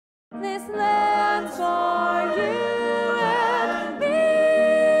this land's for you and me.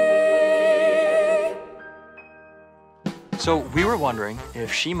 So we were wondering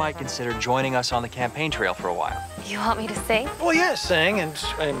if she might consider joining us on the campaign trail for a while. You want me to sing? Well, yeah, sing and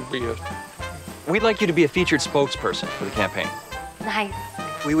We'd like you to be a featured spokesperson for the campaign. Nice.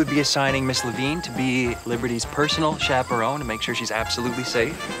 We would be assigning Miss Levine to be Liberty's personal chaperone to make sure she's absolutely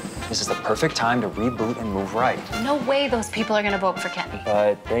safe. This is the perfect time to reboot and move right. No way those people are gonna vote for Kenny.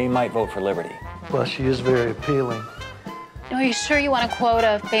 But they might vote for Liberty. well, she is very appealing. Are you sure you want to quote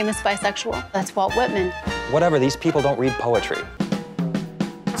a famous bisexual? That's Walt Whitman. Whatever, these people don't read poetry.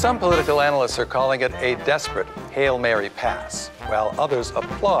 Some political analysts are calling it a desperate Hail Mary pass, while others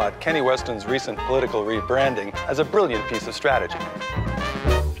applaud Kenny Weston's recent political rebranding as a brilliant piece of strategy.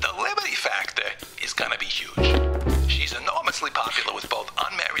 The Liberty factor is gonna be huge. She's enormously popular with both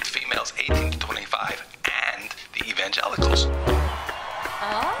unmarried females 18 to 25 and the evangelicals.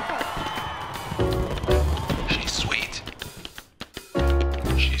 Oh. She's sweet.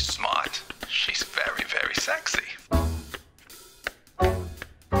 She's smart. She's very, very sexy.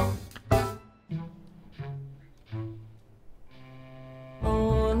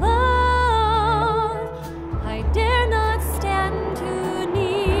 Oh, love, I dare not stand too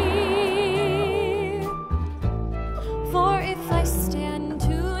near. For if I stand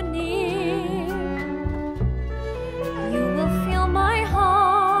too near, you will feel my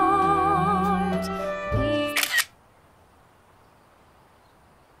heart beat.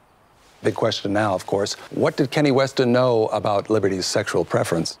 Big question now, of course, what did Kenny Weston know about Liberty's sexual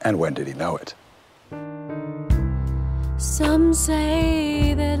preference, and when did he know it? Some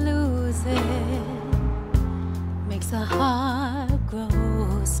say that losing makes a heart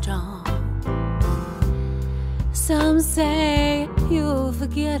grow strong. Some say you'll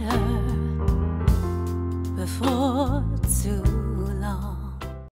forget her before too